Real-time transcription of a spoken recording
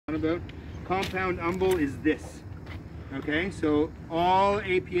about. Compound umbel is this. Okay, so all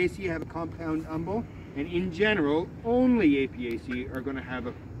Apiaceae have a compound umbel, and in general, only Apiaceae are going to have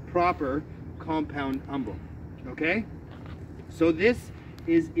a proper compound umbel. Okay, so this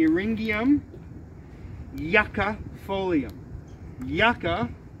is Eryngium yuccifolium.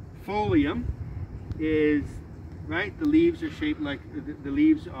 Yuccifolium is, right, the leaves are shaped like, the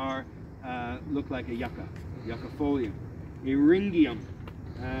leaves are, look like a yucca, yuccifolium. Eryngium,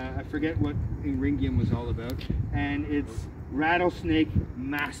 I forget what Eryngium was all about, and it's rattlesnake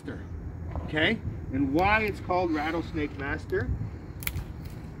master. Okay, and why it's called rattlesnake master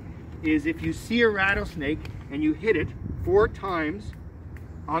is if you see a rattlesnake and you hit it 4 times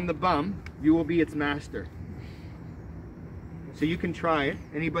on the bum, you will be its master. So you can try it.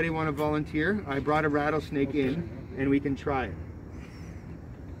 Anybody want to volunteer? I brought a rattlesnake in and we can try it.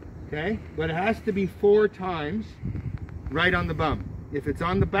 Okay, but it has to be 4 times right on the bum. If it's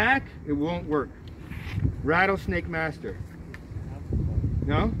on the back, it won't work. Rattlesnake master.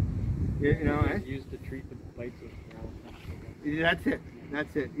 No? You know, eh? Used to treat the bites of rattlesnakes. That's it.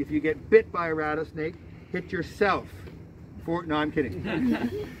 That's it. If you get bit by a rattlesnake, hit yourself. No, I'm kidding.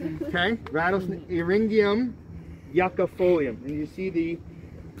 Okay? Rattlesnake, Eryngium yuccifolium. And you see the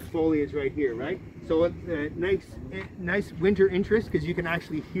foliage right here, right? So it's nice winter interest because you can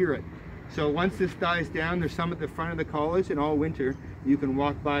actually hear it. So once this dies down, there's some at the front of the college, and all winter you can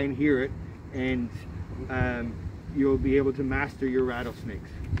walk by and hear it, and you'll be able to master your rattlesnakes.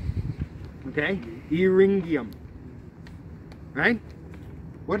 Okay? Eryngium. Right?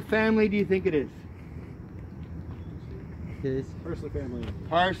 What family do you think it is? Parsley family.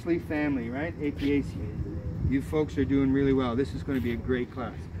 Parsley family, right? Apiaceae. You folks are doing really well. This is going to be a great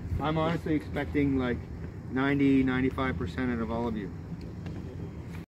class. I'm honestly expecting like 90-95% out of all of you.